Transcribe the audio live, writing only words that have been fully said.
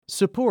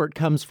Support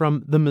comes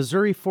from the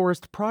Missouri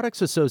Forest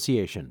Products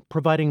Association,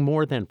 providing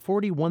more than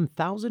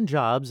 41,000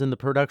 jobs in the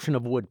production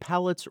of wood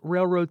pallets,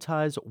 railroad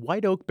ties,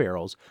 white oak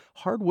barrels,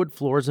 hardwood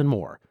floors, and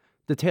more.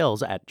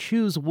 Details at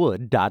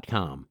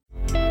choosewood.com.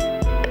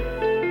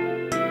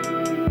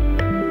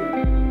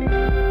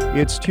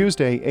 It's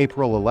Tuesday,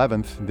 April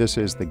 11th. This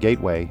is The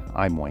Gateway.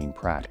 I'm Wayne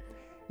Pratt.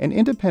 An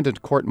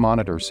independent court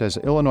monitor says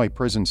Illinois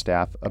prison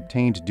staff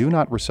obtained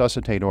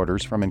do-not-resuscitate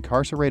orders from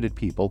incarcerated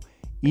people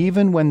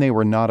even when they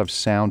were not of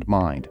sound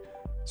mind.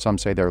 Some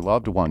say their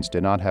loved ones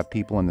did not have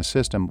people in the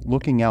system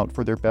looking out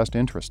for their best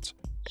interests.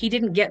 He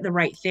didn't get the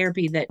right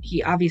therapy that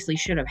he obviously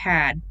should have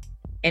had.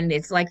 And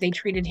it's like they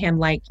treated him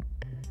like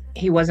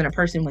he wasn't a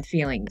person with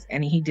feelings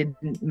and he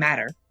didn't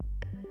matter.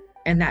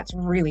 And that's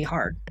really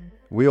hard.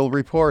 We'll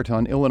report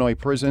on Illinois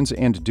prisons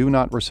and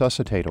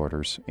do-not-resuscitate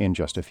orders in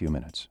just a few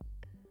minutes.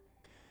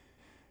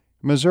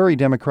 Missouri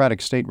Democratic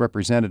State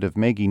Representative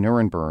Maggie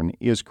Nurenburn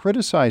is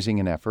criticizing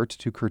an effort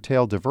to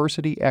curtail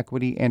diversity,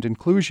 equity, and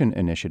inclusion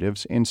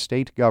initiatives in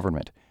state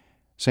government.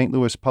 St.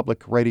 Louis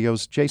Public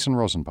Radio's Jason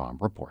Rosenbaum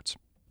reports.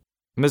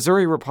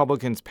 Missouri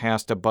Republicans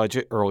passed a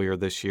budget earlier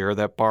this year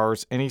that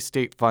bars any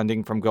state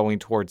funding from going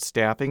towards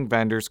staffing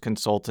vendors,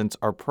 consultants,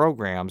 or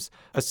programs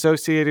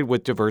associated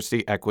with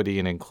diversity, equity,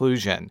 and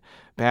inclusion.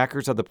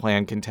 Backers of the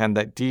plan contend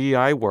that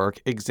DEI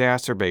work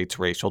exacerbates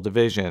racial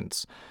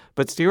divisions.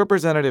 But State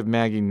Representative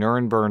Maggie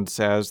Nurenburn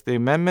says the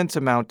amendments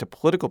amount to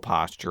political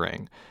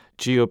posturing.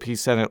 GOP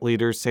Senate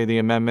leaders say the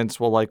amendments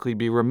will likely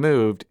be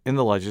removed in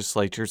the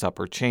legislature's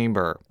upper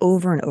chamber.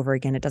 Over and over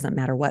again, it doesn't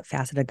matter what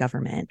facet of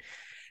government.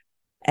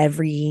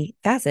 Every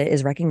facet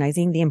is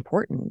recognizing the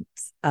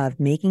importance of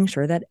making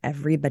sure that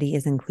everybody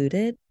is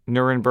included.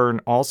 Nurenburn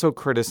also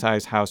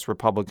criticized House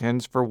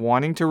Republicans for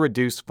wanting to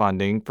reduce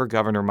funding for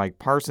Governor Mike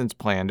Parson's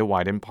plan to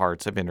widen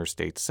parts of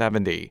Interstate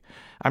 70.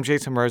 I'm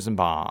Jason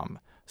Rosenbaum,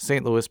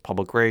 St. Louis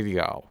Public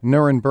Radio.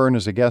 Nurenburn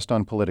is a guest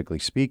on Politically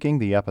Speaking.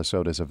 The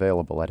episode is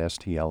available at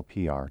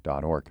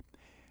stlpr.org.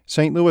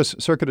 St. Louis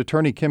Circuit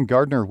Attorney Kim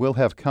Gardner will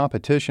have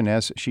competition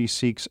as she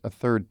seeks a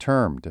third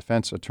term.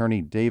 Defense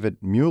attorney David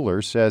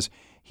Mueller says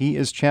he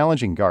is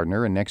challenging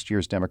Gardner in next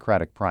year's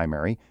Democratic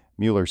primary.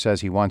 Mueller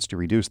says he wants to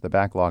reduce the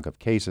backlog of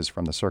cases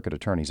from the circuit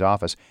attorney's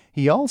office.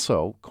 He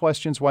also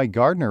questions why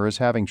Gardner is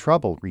having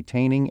trouble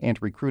retaining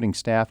and recruiting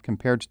staff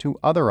compared to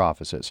other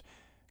offices.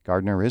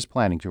 Gardner is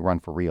planning to run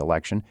for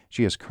re-election.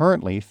 She is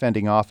currently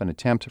fending off an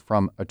attempt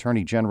from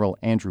Attorney General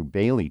Andrew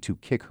Bailey to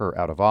kick her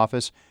out of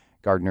office.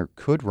 Gardner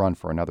could run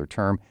for another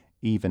term,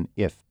 even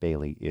if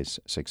Bailey is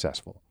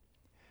successful.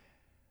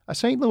 A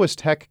St. Louis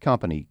tech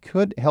company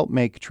could help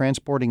make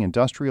transporting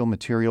industrial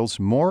materials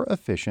more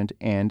efficient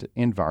and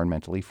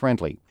environmentally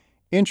friendly.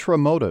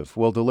 Intramotive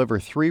will deliver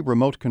 3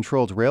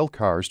 remote-controlled rail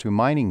cars to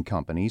mining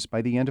companies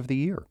by the end of the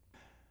year.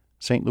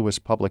 St. Louis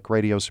Public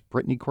Radio's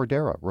Brittany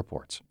Cordera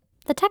reports.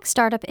 The tech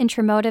startup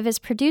Intramotive is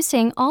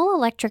producing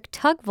all-electric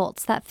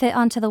tugbolts that fit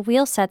onto the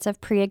wheel sets of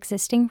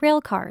pre-existing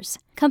rail cars.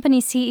 Company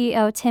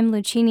CEO Tim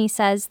Lucchini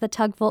says the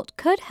tugbolt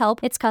could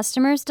help its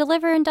customers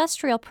deliver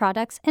industrial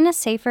products in a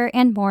safer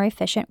and more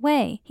efficient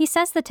way. He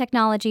says the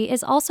technology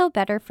is also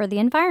better for the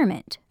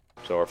environment.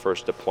 So our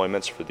first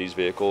deployments for these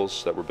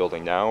vehicles that we're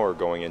building now are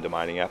going into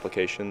mining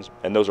applications,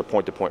 and those are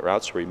point-to-point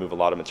routes where you move a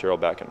lot of material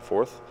back and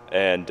forth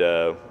and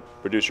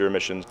reduce your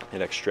emissions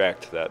and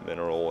extract that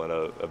mineral in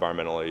an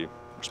environmentally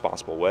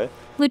responsible way.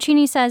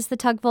 Lucchini says the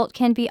tugbolt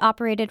can be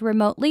operated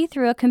remotely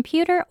through a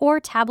computer or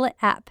tablet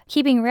app,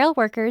 keeping rail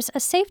workers a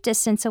safe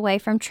distance away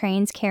from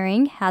trains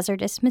carrying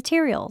hazardous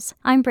materials.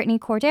 I'm Brittany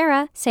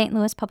Cordera, St.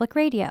 Louis Public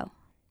Radio.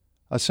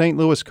 A St.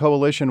 Louis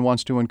coalition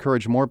wants to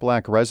encourage more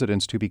Black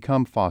residents to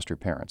become foster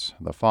parents.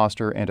 The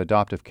Foster and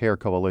Adoptive Care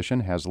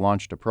Coalition has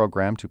launched a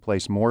program to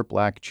place more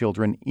Black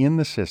children in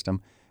the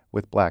system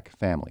with Black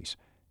families.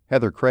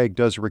 Heather Craig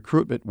does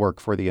recruitment work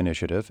for the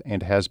initiative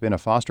and has been a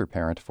foster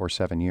parent for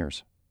 7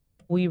 years.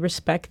 We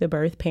respect the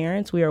birth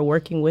parents. We are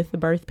working with the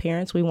birth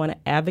parents. We want to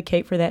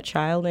advocate for that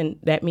child, and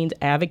that means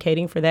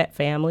advocating for that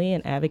family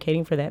and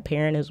advocating for that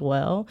parent as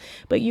well.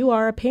 But you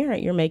are a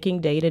parent. You're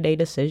making day-to-day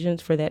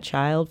decisions for that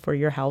child, for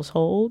your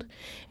household,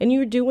 and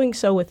you're doing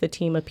so with a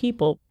team of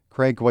people.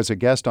 Craig was a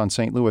guest on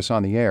St. Louis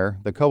on the Air.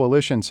 The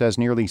coalition says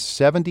nearly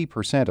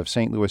 70% of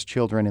St. Louis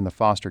children in the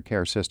foster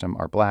care system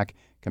are Black,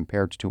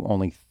 compared to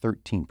only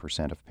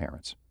 13% of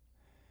parents.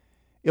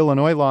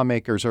 Illinois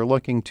lawmakers are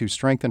looking to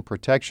strengthen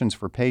protections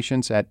for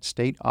patients at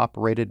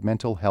state-operated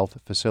mental health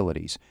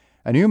facilities.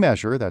 A new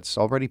measure that's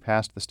already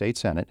passed the state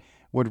Senate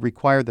would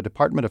require the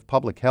Department of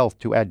Public Health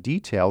to add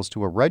details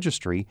to a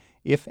registry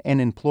if an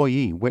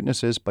employee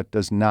witnesses but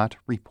does not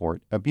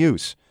report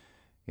abuse.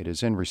 It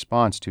is in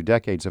response to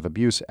decades of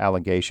abuse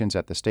allegations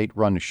at the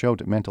state-run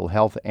Choate Mental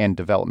Health and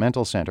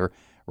Developmental Center,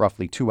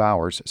 roughly 2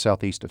 hours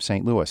southeast of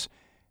St. Louis.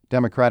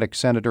 Democratic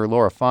Senator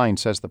Laura Fine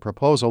says the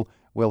proposal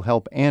will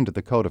help end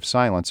the code of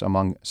silence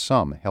among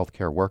some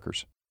healthcare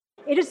workers.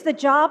 It is the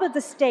job of the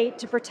state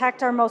to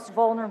protect our most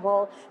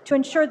vulnerable, to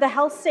ensure the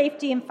health,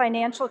 safety, and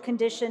financial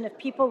condition of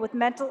people with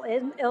mental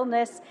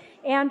illness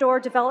and/or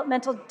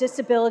developmental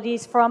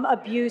disabilities from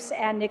abuse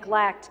and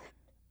neglect.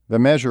 The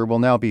measure will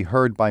now be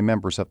heard by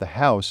members of the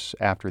House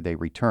after they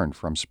return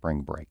from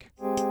spring break.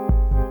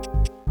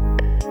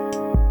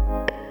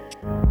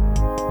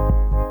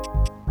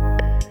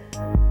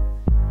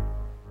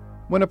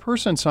 When a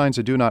person signs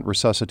a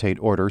do-not-resuscitate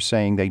order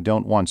saying they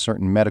don't want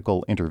certain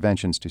medical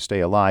interventions to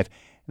stay alive,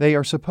 they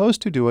are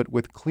supposed to do it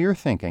with clear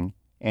thinking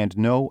and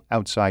no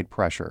outside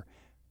pressure.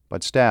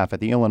 But staff at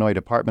the Illinois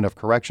Department of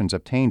Corrections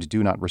obtained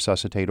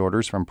do-not-resuscitate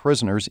orders from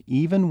prisoners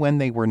even when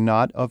they were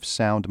not of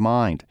sound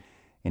mind.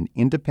 An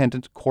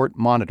independent court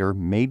monitor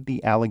made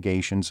the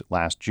allegations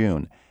last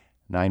June.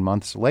 9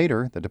 months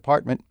later, the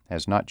department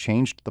has not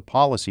changed the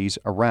policies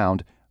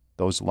around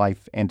those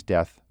life and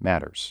death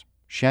matters.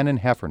 Shannon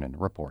Heffernan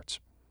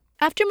reports.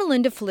 After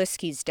Melinda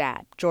Feliski's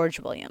dad, George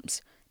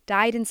Williams,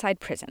 died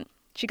inside prison,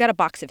 she got a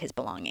box of his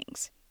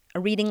belongings. A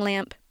reading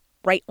lamp,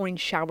 bright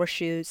orange shower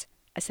shoes,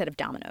 a set of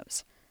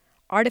dominoes.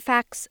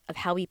 Artifacts of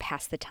how he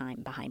passed the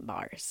time behind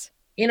bars.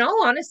 In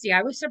all honesty,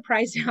 I was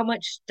surprised how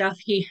much stuff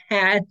he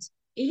had.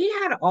 He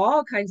had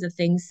all kinds of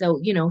things. So,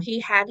 he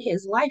had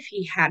his life.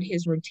 He had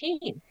his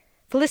routine.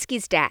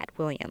 Feliski's dad,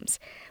 Williams,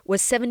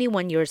 was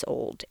 71 years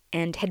old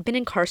and had been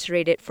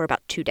incarcerated for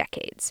about 2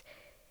 decades.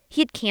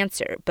 He had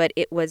cancer, but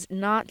it was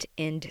not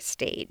end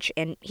stage,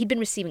 and he'd been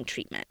receiving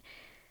treatment.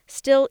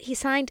 Still, he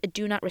signed a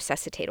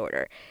do-not-resuscitate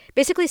order,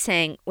 basically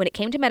saying when it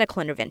came to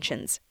medical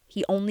interventions,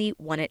 he only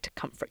wanted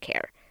comfort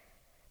care.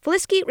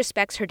 Feliski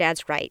respects her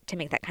dad's right to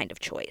make that kind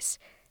of choice.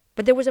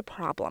 But there was a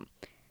problem.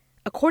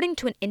 According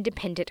to an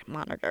independent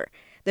monitor,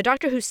 the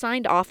doctor who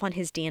signed off on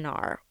his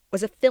DNR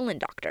was a fill-in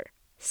doctor,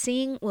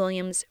 seeing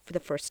Williams for the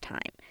first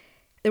time.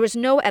 There was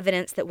no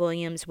evidence that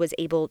Williams was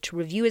able to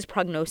review his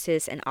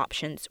prognosis and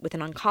options with an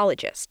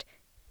oncologist.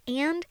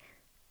 And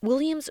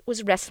Williams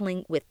was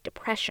wrestling with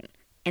depression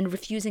and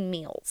refusing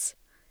meals.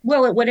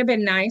 Well, it would have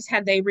been nice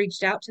had they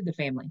reached out to the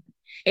family.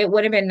 It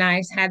would have been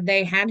nice had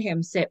they had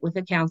him sit with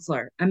a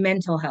counselor, a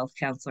mental health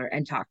counselor,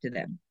 and talk to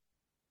them.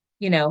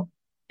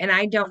 And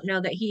I don't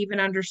know that he even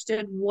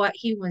understood what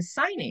he was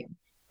signing.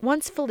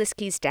 Once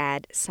Feliski's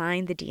dad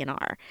signed the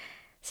DNR,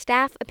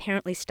 staff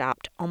apparently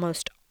stopped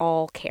almost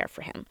all care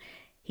for him.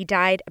 He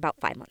died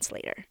about 5 months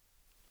later.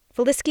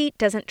 Feliski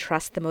doesn't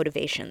trust the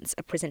motivations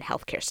of prison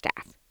healthcare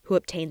staff who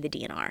obtained the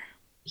DNR.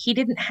 He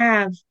didn't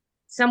have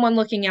someone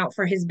looking out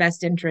for his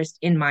best interest,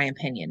 in my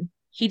opinion.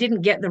 He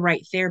didn't get the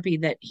right therapy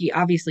that he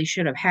obviously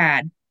should have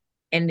had.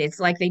 And it's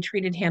like they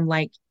treated him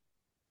like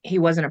he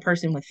wasn't a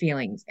person with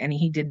feelings and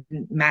he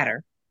didn't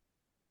matter.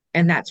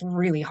 And that's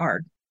really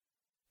hard.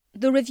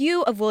 The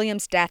review of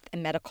Williams' death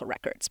and medical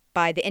records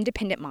by the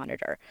independent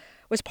monitor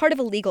was part of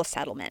a legal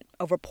settlement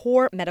over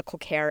poor medical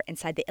care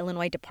inside the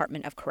Illinois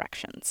Department of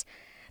Corrections.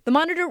 The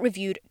monitor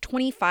reviewed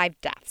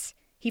 25 deaths.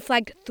 He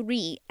flagged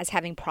 3 as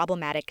having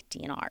problematic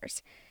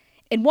DNRs.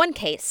 In one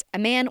case, a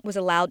man was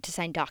allowed to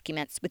sign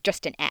documents with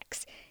just an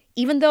X,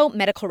 even though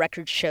medical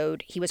records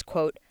showed he was,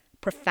 quote,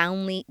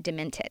 profoundly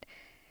demented.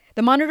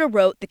 The monitor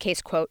wrote the case,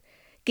 quote,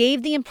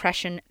 gave the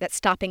impression that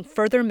stopping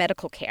further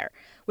medical care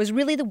was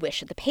really the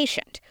wish of the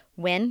patient,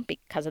 when,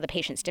 because of the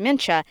patient's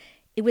dementia,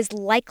 it was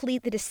likely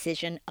the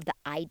decision of the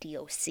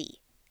IDOC,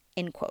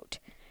 end quote.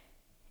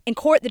 In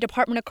court, the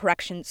Department of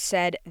Corrections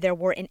said there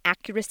were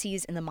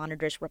inaccuracies in the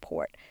monitor's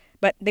report,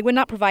 but they would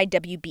not provide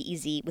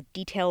WBEZ with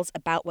details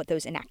about what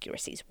those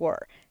inaccuracies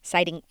were,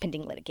 citing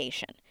pending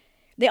litigation.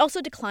 They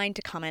also declined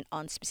to comment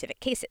on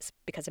specific cases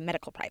because of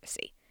medical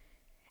privacy.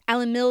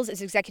 Alan Mills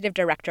is executive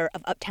director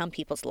of Uptown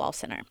People's Law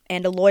Center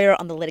and a lawyer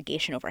on the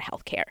litigation over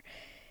health care.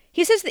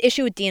 He says the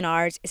issue with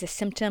DNRs is a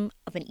symptom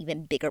of an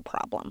even bigger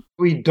problem.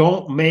 We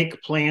don't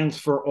make plans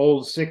for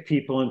old, sick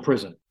people in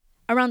prison.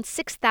 Around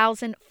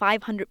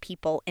 6,500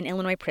 people in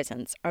Illinois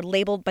prisons are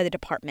labeled by the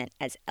department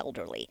as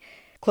elderly.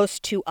 Close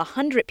to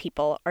 100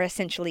 people are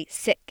essentially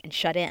sick and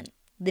shut in,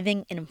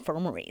 living in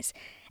infirmaries.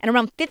 And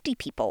around 50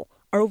 people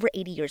are over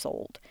 80 years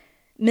old.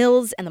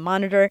 Mills and the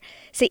monitor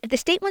say if the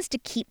state wants to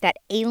keep that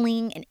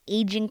ailing and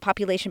aging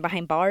population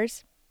behind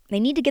bars, they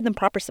need to give them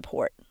proper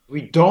support.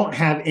 We don't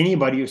have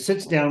anybody who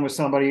sits down with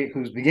somebody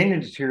who's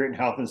beginning to deteriorate in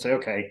health and say,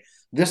 okay,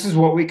 this is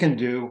what we can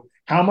do.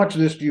 How much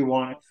of this do you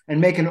want?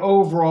 And make an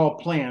overall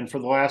plan for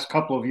the last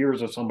couple of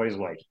years of somebody's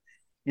life.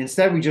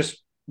 Instead, we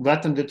just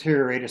let them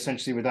deteriorate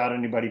essentially without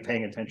anybody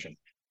paying attention.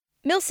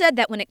 Mills said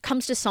that when it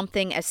comes to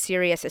something as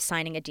serious as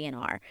signing a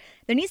DNR,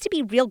 there needs to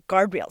be real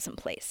guardrails in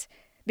place.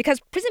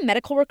 Because prison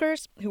medical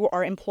workers who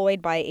are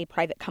employed by a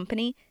private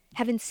company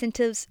have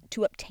incentives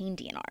to obtain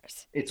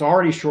DNRs. It's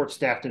already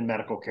short-staffed in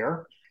medical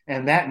care,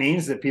 and that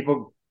means that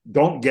people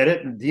don't get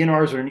it. And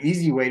DNRs are an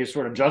easy way to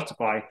sort of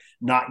justify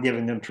not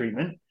giving them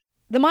treatment.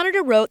 The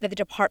monitor wrote that the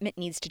department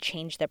needs to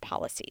change their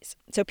policies,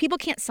 so people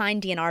can't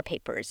sign DNR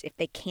papers if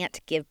they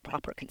can't give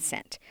proper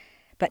consent.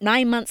 But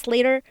 9 months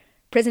later,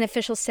 prison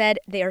officials said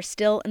they are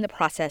still in the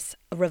process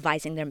of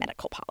revising their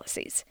medical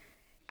policies.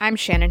 I'm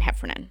Shannon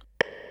Heffernan.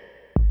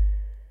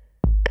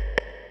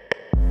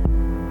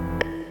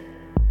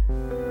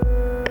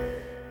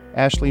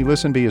 Ashley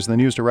Lisenby is the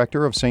news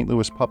director of St.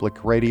 Louis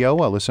Public Radio,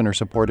 a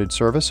listener-supported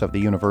service of the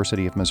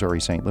University of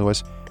Missouri St.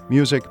 Louis.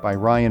 Music by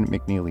Ryan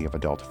McNeely of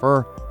Adult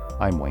Fur.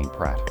 I'm Wayne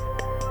Pratt.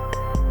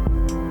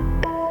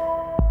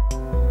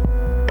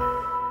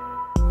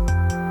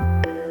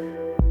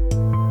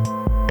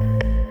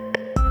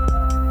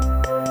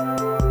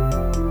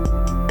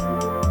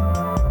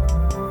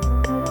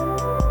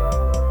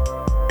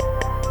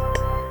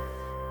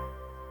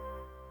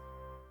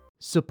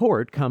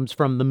 Support comes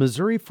from the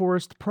Missouri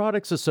Forest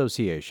Products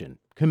Association,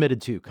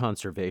 committed to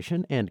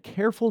conservation and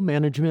careful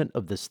management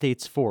of the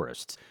state's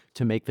forests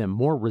to make them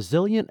more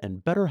resilient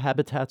and better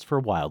habitats for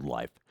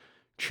wildlife.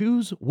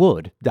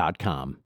 ChooseWood.com.